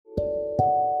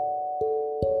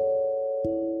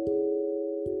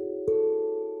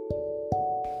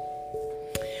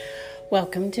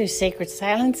Welcome to Sacred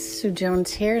Silence. Sue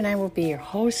Jones here, and I will be your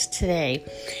host today.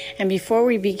 And before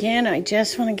we begin, I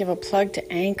just want to give a plug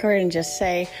to Anchor and just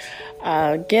say,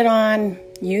 get on,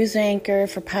 use Anchor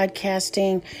for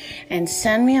podcasting, and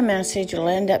send me a message. It'll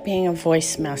end up being a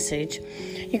voice message.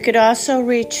 You could also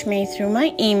reach me through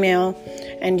my email,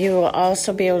 and you will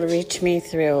also be able to reach me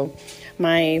through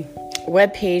my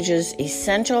web pages,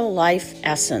 Essential Life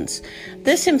Essence.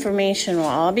 This information will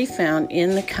all be found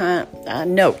in the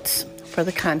notes for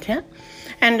the content.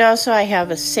 And also I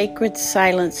have a Sacred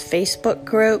Silence Facebook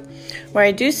group where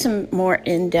I do some more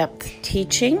in-depth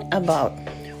teaching about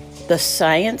the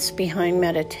science behind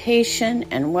meditation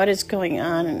and what is going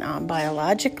on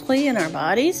biologically in our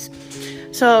bodies.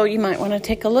 So you might want to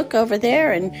take a look over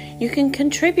there, and you can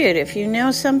contribute. If you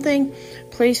know something,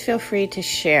 please feel free to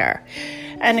share.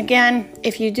 And again,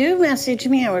 if you do message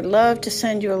me, I would love to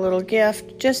send you a little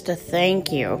gift, just a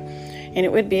thank you. And it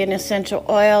would be an essential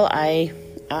oil. I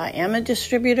am a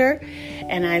distributor,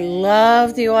 and I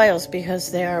love the oils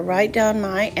because they are right down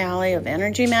my alley of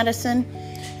energy medicine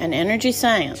and energy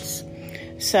science.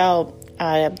 So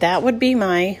that would be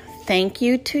my thank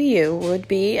you to you, would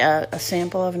be a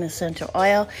sample of an essential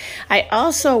oil. I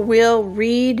also will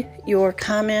read your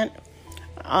comment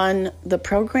on the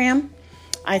program.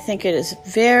 I think it is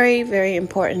very, very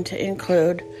important to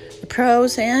include the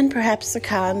pros and perhaps the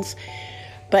cons,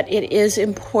 but it is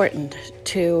important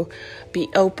to be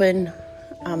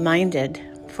open-minded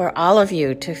for all of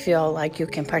you to feel like you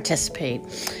can participate.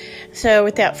 So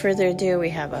without further ado, we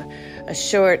have a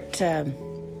short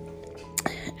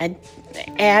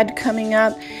ad coming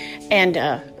up, and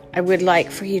I would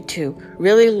like for you to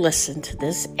really listen to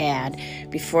this ad.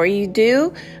 Before you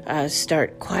do,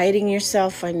 start quieting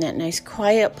yourself, find that nice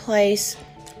quiet place.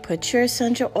 Put your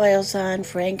essential oils on,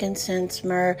 frankincense,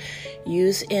 myrrh.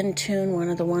 Use Intune, one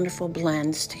of the wonderful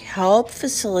blends, to help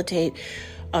facilitate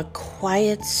a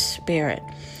quiet spirit,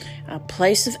 a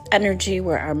place of energy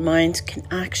where our minds can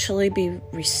actually be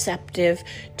receptive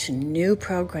to new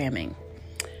programming.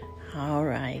 All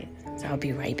right, so I'll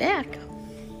be right back.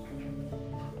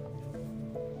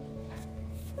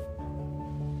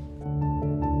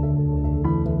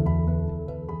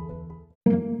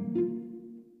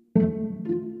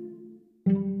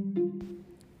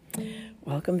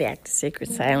 Welcome back to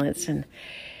Sacred Silence, and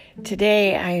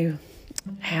today I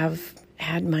have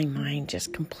had my mind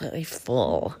just completely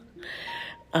full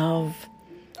of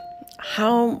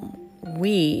how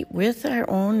we, with our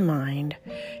own mind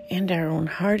and our own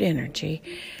heart energy,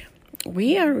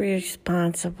 we are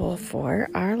responsible for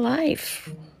our life.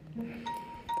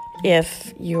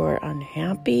 If you're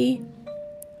unhappy,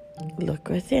 look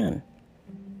within.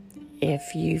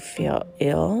 If you feel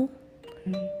ill,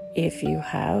 if you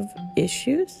have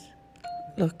issues,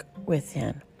 look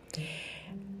within.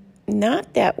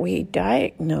 Not that we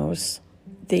diagnose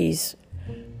these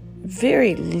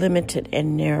very limited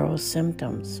and narrow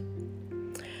symptoms,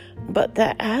 but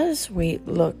that as we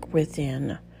look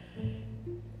within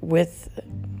with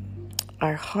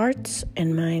our hearts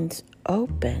and minds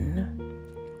open,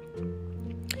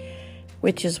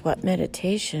 which is what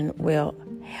meditation will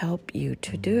help you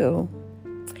to do,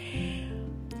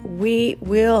 we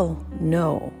will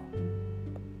know.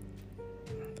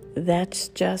 That's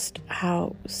just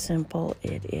how simple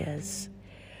it is.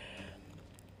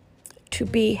 To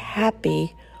be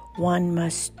happy, one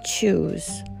must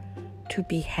choose to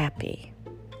be happy.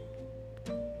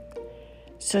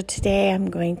 So today I'm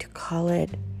going to call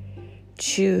it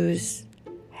Choose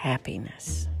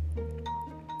Happiness.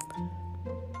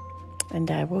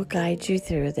 And I will guide you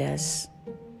through this.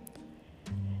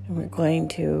 And we're going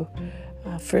to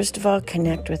first of all,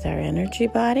 connect with our energy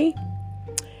body,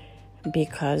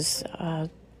 because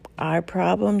our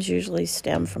problems usually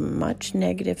stem from much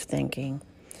negative thinking.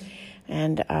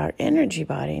 And our energy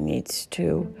body needs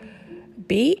to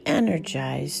be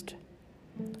energized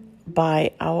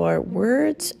by our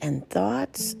words and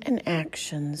thoughts and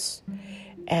actions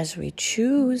as we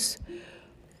choose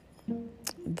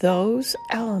those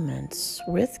elements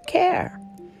with care,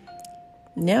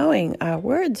 knowing our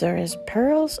words are as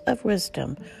pearls of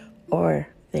wisdom, or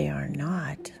they are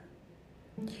not.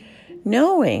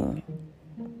 Knowing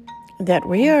that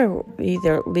we are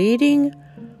either leading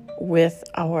with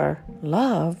our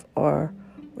love or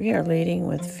we are leading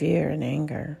with fear and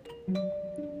anger.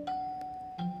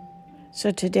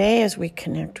 So today, as we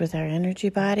connect with our energy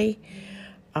body,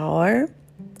 our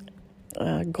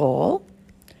goal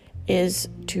is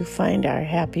to find our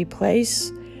happy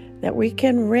place, that we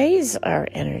can raise our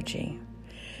energy,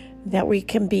 that we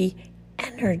can be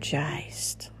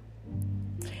energized.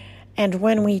 And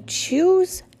when we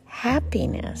choose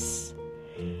happiness,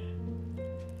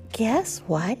 guess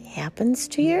what happens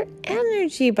to your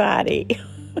energy body?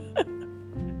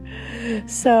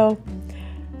 So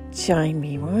join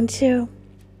me, won't you?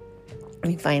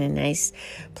 You find a nice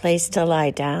place to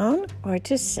lie down or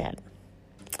just sit.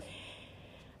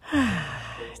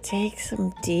 Take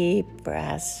some deep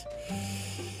breaths.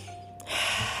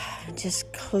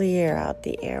 Just clear out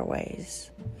the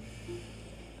airways.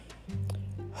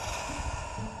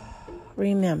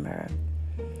 Remember,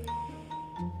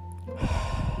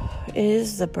 it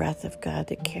is the breath of God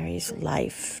that carries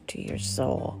life to your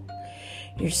soul.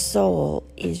 Your soul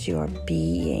is your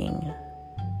being.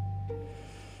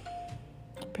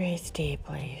 Breathe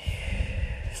deeply.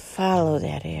 Follow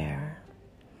that air.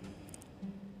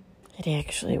 It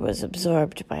actually was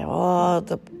absorbed by all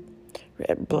the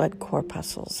red blood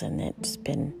corpuscles, and it's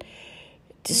been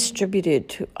distributed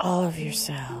to all of your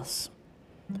cells,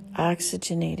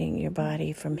 oxygenating your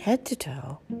body from head to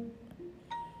toe.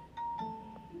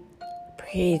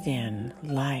 Breathe in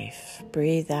life.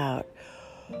 Breathe out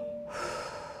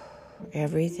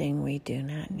everything we do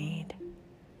not need.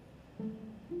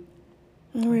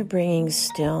 And we're bringing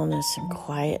stillness and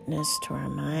quietness to our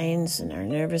minds and our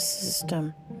nervous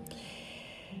system.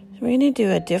 We're going to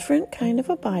do a different kind of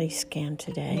a body scan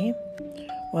today,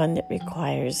 one that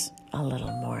requires a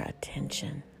little more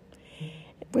attention,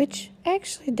 which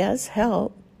actually does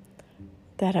help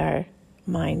that our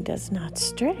mind does not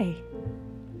stray.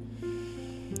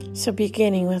 So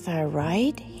beginning with our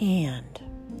right hand,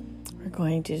 we're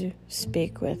going to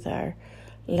speak with our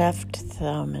left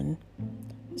thumb and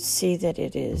see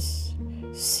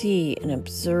and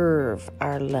observe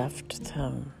our left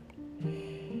thumb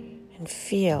and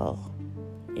feel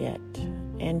it,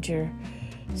 and your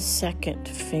second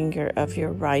finger of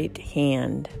your right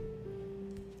hand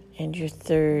and your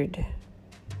third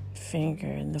finger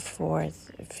and the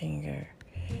fourth finger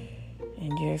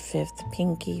and your fifth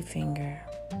pinky finger,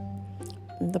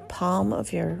 and the palm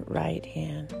of your right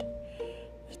hand,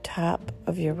 the top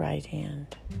of your right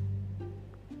hand.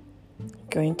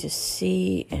 Going to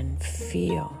see and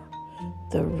feel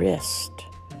the wrist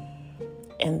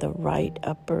and the right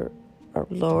upper or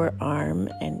lower arm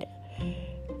and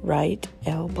right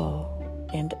elbow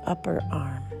and upper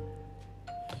arm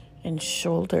and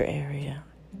shoulder area.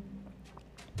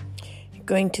 You're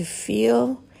going to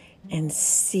feel and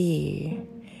see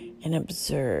and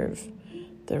observe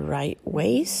the right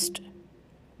waist,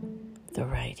 the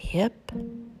right hip,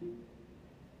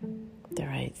 the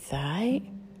right thigh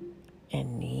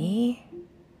and knee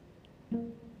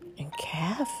and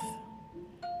calf,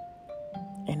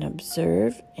 and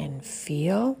observe and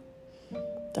feel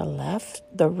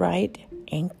the right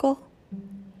ankle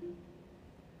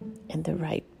and the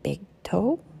right big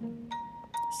toe,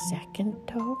 second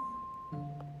toe,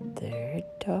 third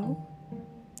toe,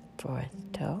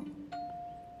 fourth toe,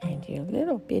 and your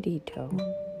little bitty toe,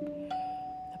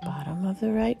 the bottom of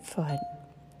the right foot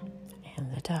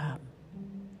and the top.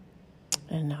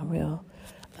 And now we'll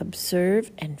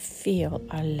observe and feel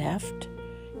our left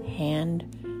hand,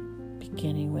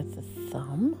 beginning with the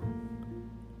thumb,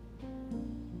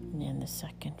 and then the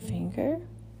second finger,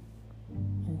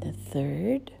 and the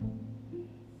third,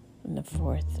 and the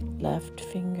fourth left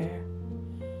finger,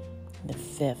 and the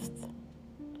fifth,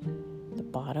 the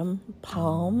bottom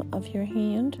palm of your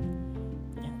hand,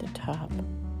 and the top,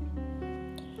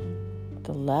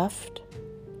 the left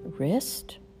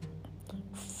wrist,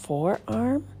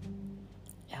 forearm,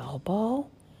 elbow,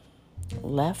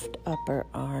 left upper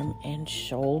arm and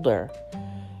shoulder.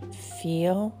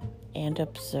 Feel and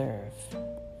observe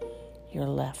your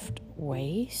left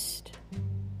waist,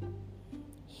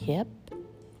 hip,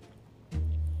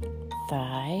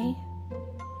 thigh,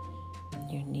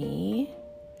 your knee,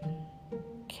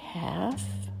 calf,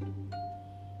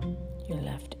 your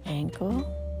left ankle,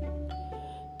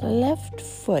 the left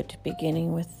foot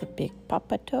beginning with the big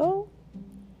papa toe,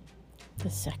 the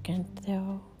second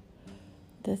toe,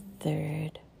 the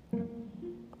third,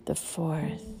 the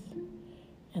fourth,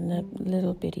 and the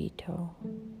little bitty toe,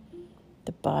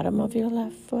 the bottom of your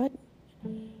left foot,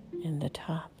 and the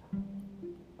top.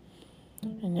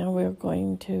 And now we're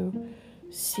going to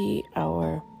see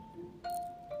our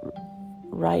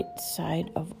right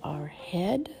side of our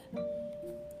head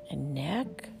and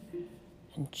neck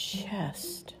and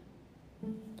chest,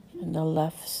 and the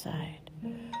left side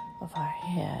of our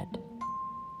head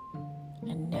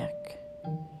and neck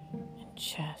and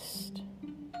chest.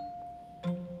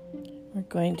 We're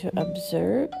going to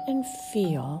observe and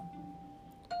feel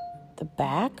the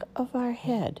back of our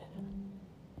head,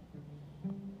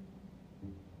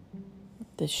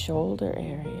 the shoulder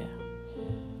area,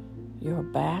 your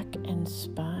back and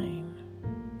spine,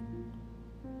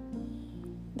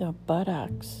 the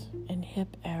buttocks and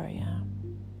hip area,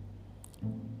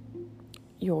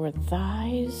 your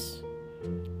thighs,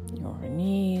 your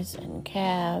knees and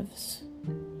calves,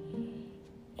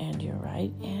 and your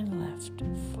right and left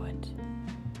foot.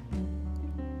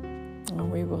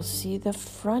 And we will see the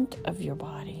front of your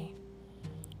body.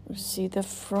 We'll see the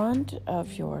front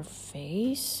of your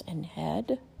face and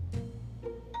head.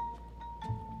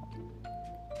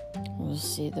 We'll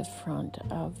see the front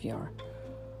of your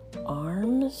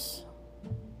arms,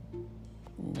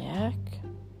 neck,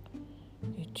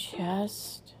 your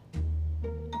chest,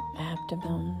 your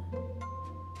abdomen,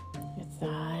 your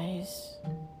thighs,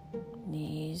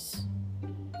 knees,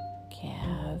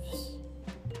 calves,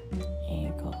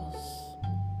 ankles,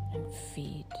 and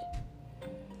feet.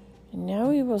 And now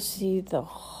we will see the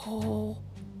whole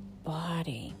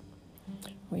body.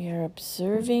 We are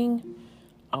observing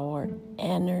our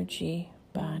energy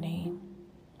body.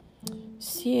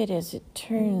 See it as it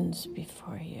turns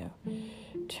before you.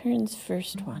 It turns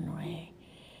first one way,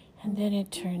 and then it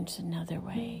turns another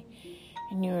way,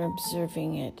 and you're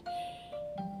observing it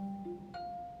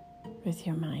with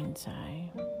your mind's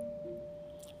eye.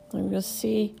 And we'll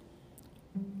see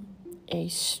a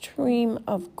stream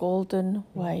of golden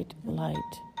white light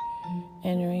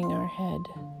entering our head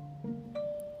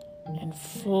and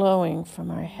flowing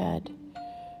from our head,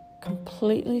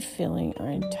 completely filling our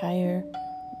entire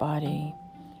body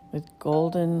with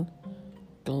golden,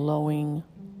 glowing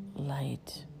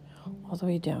light, all the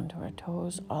way down to our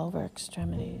toes, all of our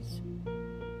extremities.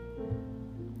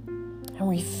 And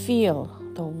we feel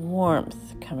the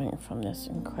warmth coming from this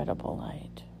incredible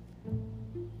light.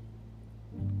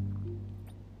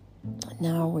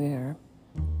 Now we're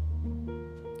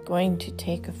going to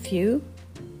take a few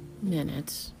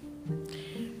minutes.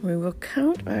 We will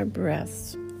count our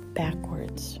breaths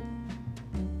backwards,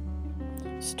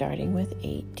 starting with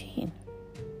 18.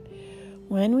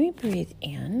 When we breathe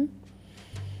in,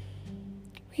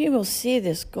 we will see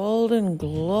this golden,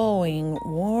 glowing,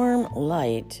 warm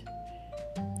light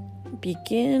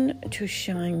begin to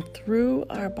shine through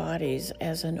our bodies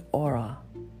as an aura.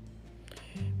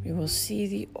 We will see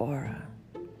the aura.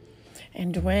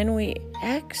 And when we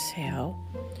exhale,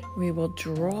 we will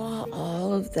draw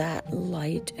all of that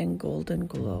light and golden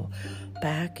glow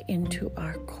back into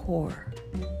our core.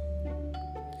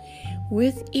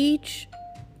 With each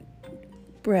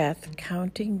breath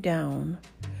counting down,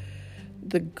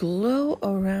 the glow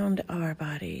around our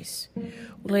bodies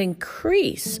will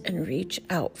increase and reach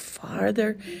out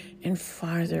farther and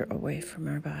farther away from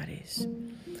our bodies,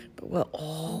 but will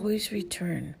always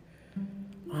return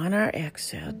on our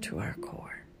exhale to our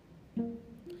core.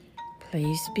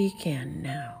 Please begin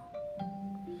now.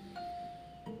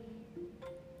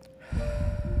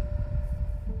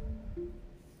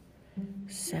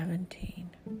 Seventeen.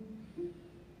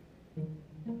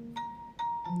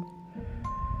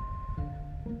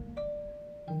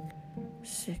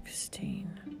 16.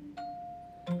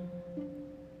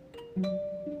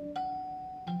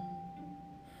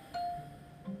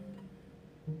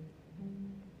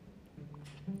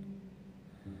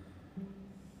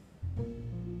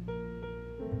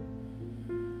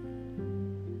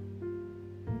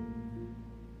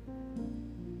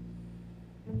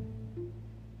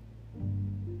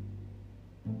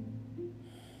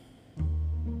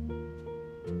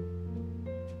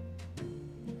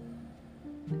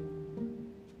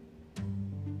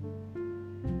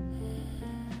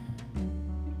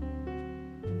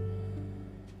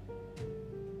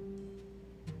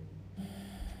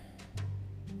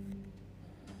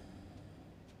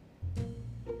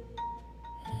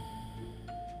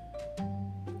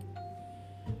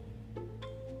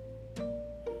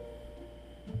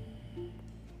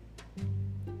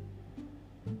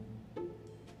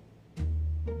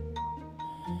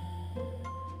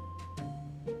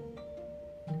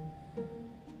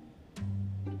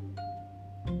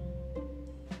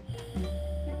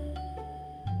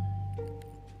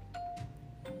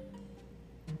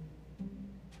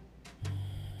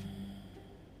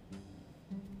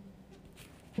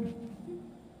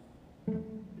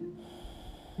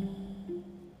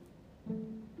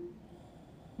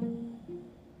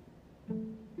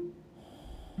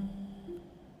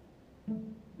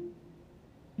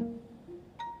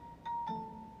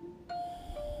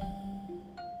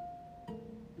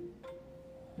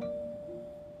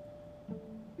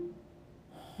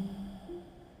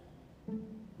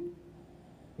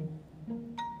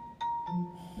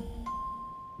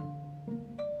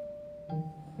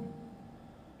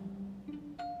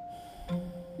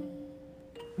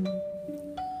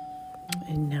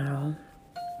 'And now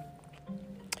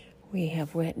we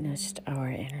have witnessed our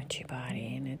energy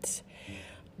body and its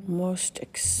most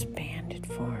expanded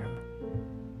form.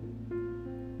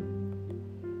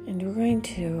 And we're going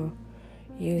to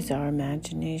use our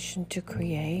imagination to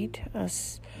create a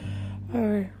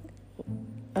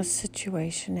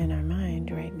situation in our mind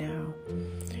right now.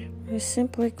 We're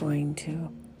simply going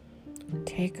to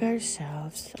take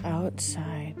ourselves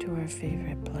outside to our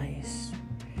favorite place.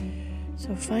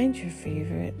 So find your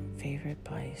favorite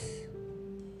place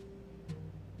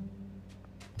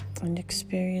and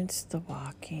experience the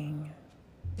walking,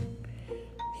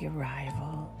 the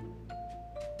arrival.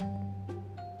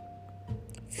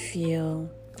 Feel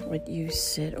what you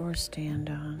sit or stand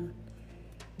on.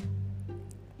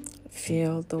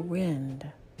 Feel the wind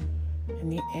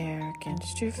and the air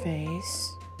against your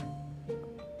face,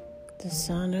 the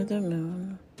sun or the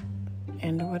moon,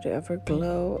 and whatever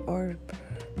glow or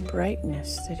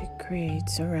brightness that it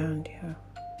creates around you.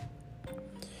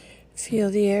 Feel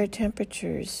the air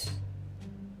temperatures.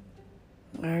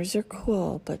 Ours are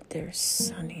cool, but they're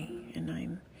sunny, and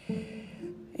I'm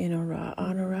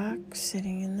on a rock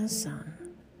sitting in the sun.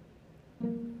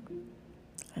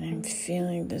 And I'm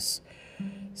feeling this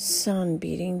sun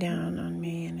beating down on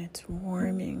me, and it's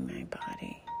warming my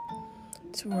body.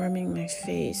 It's warming my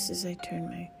face as I turn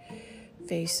my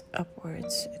face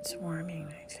upwards. It's warming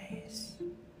my face.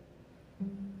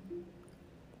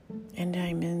 And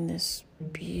I'm in this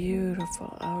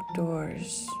beautiful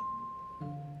outdoors.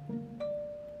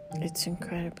 It's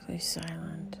incredibly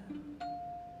silent.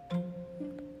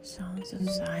 Sounds of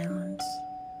silence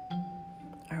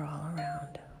are all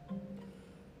around.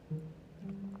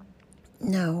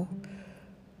 Now,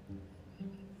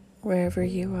 wherever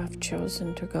you have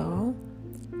chosen to go,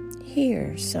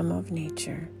 hear some of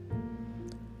nature,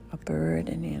 a bird,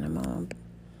 an animal,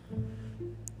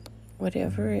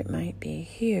 whatever it might be.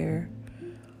 Hear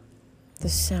the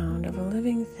sound of a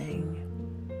living thing.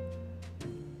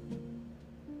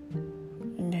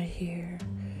 And I hear,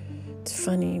 it's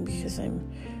funny because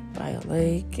I'm by a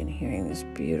lake and hearing this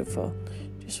beautiful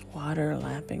just water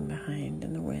lapping behind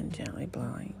and the wind gently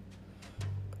blowing.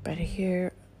 But I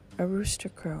hear a rooster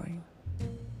crowing.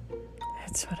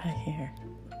 That's what I hear.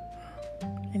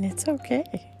 And it's okay.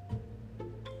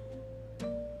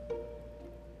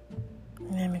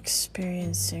 And I'm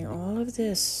experiencing all of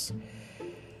this.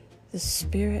 The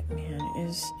spirit man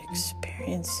is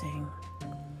experiencing.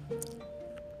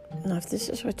 Now, if this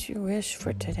is what you wish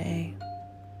for today,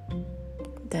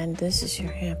 then this is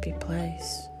your happy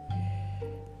place.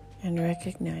 And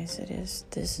recognize it is.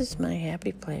 This is my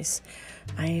happy place.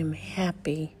 I am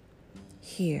happy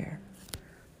here.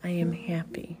 I am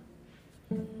happy.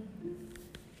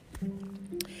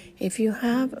 If you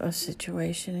have a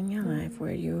situation in your life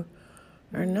where you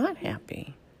are not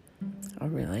happy, a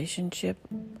relationship,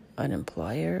 an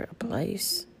employer, a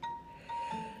place,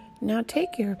 now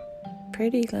take your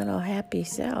pretty little happy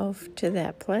self to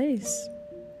that place.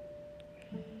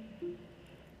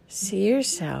 See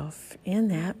yourself in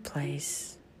that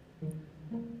place,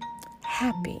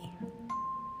 happy.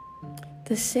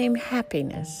 The same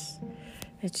happiness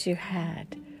that you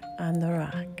had on the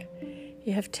rock.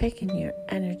 You have taken your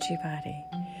energy body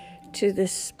to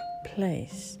this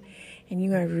place, and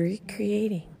you are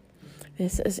recreating.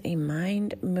 This is a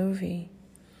mind movie.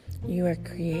 You are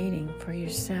creating for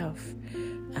yourself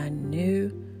a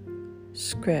new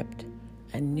script,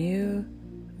 a new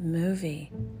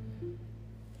movie.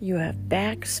 You have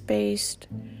backspaced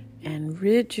and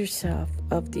rid yourself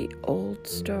of the old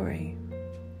story.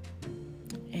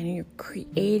 And you're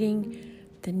creating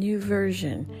the new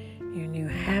version, your new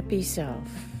happy self.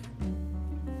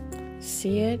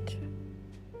 See it,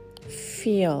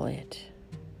 feel it.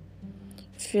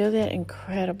 Feel that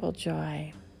incredible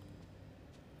joy.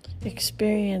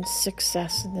 Experience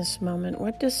success in this moment.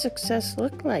 What does success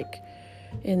look like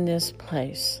in this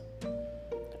place?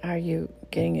 Are you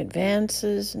getting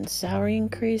advances and salary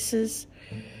increases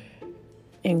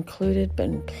included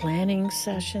in planning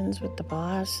sessions with the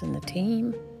boss and the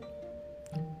team?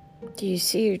 Do you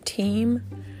see your team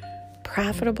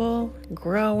profitable,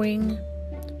 growing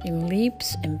in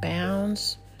leaps and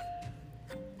bounds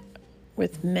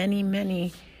with many,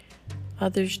 many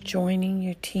others joining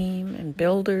your team and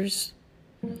builders?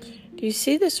 Do you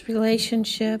see this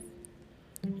relationship?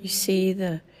 You see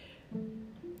the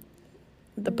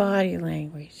body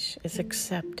language is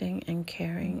accepting and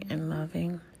caring and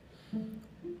loving.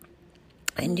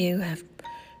 And you have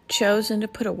chosen to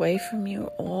put away from you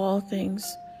all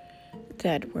things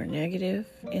that were negative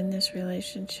in this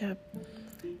relationship.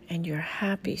 And your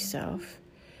happy self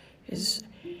is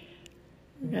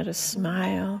got a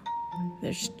smile.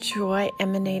 There's joy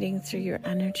emanating through your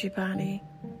energy body.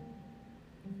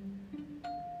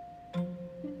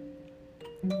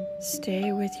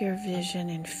 Stay with your vision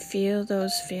and feel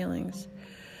those feelings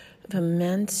of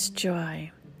immense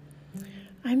joy.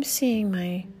 I'm seeing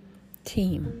my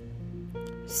team,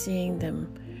 seeing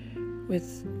them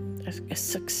with a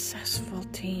successful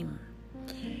team,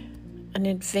 an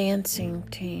advancing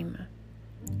team,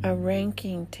 a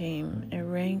ranking team, a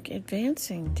rank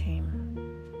advancing team.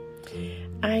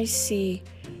 I see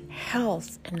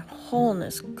health and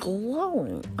wholeness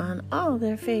glowing on all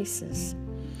their faces.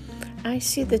 I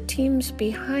see the teams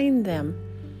behind them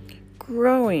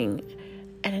growing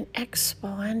at an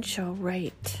exponential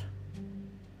rate.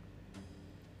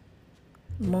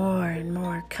 More and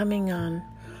more coming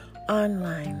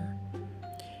online.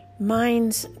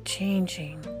 Minds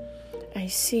changing. I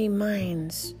see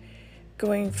minds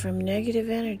going from negative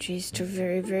energies to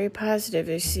very, very positive.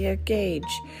 I see a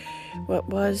gauge. What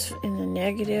was in the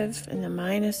negative, in the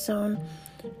minus zone,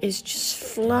 is just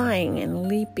flying and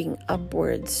leaping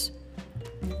upwards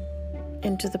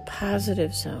into the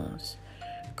positive zones,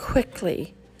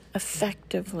 quickly,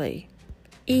 effectively,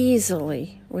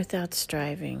 easily, without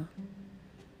striving.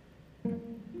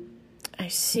 I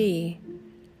see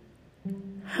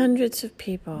hundreds of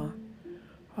people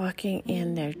walking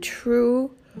in their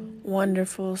true,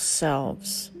 wonderful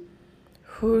selves,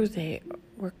 who they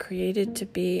were created to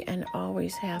be and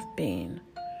always have been.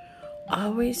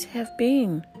 Always have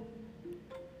been.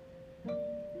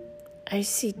 I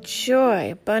see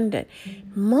joy, abundant,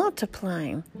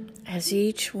 multiplying as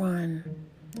each one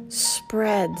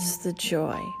spreads the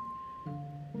joy.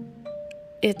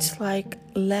 It's like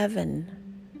leaven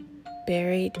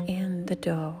buried in the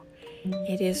dough.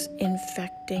 It is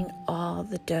infecting all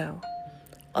the dough.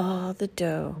 All the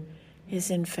dough is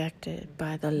infected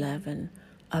by the leaven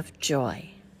of joy.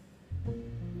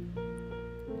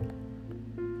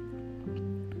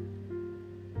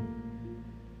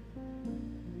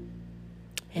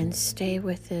 And stay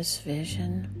with this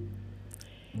vision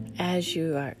as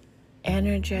you are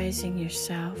energizing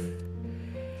yourself.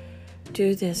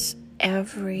 Do this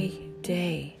every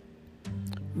day,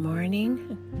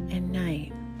 morning and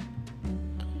night.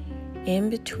 In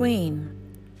between,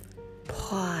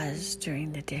 pause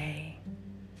during the day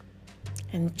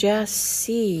and just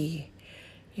see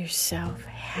yourself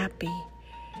happy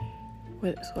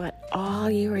with what all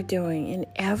you are doing in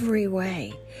every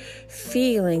way,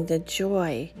 feeling the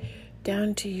joy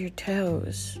down to your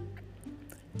toes,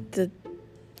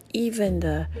 even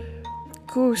the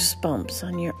goosebumps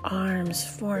on your arms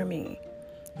forming,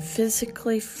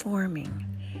 physically forming,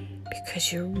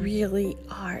 because you really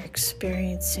are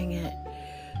experiencing it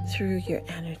through your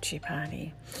energy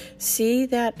body. See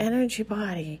that energy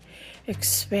body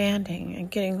expanding and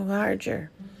getting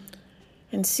larger.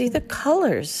 And see the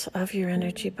colors of your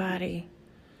energy body.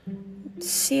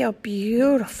 See how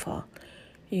beautiful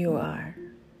you are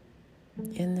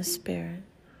in the spirit.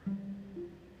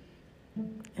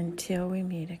 Until we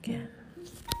meet again.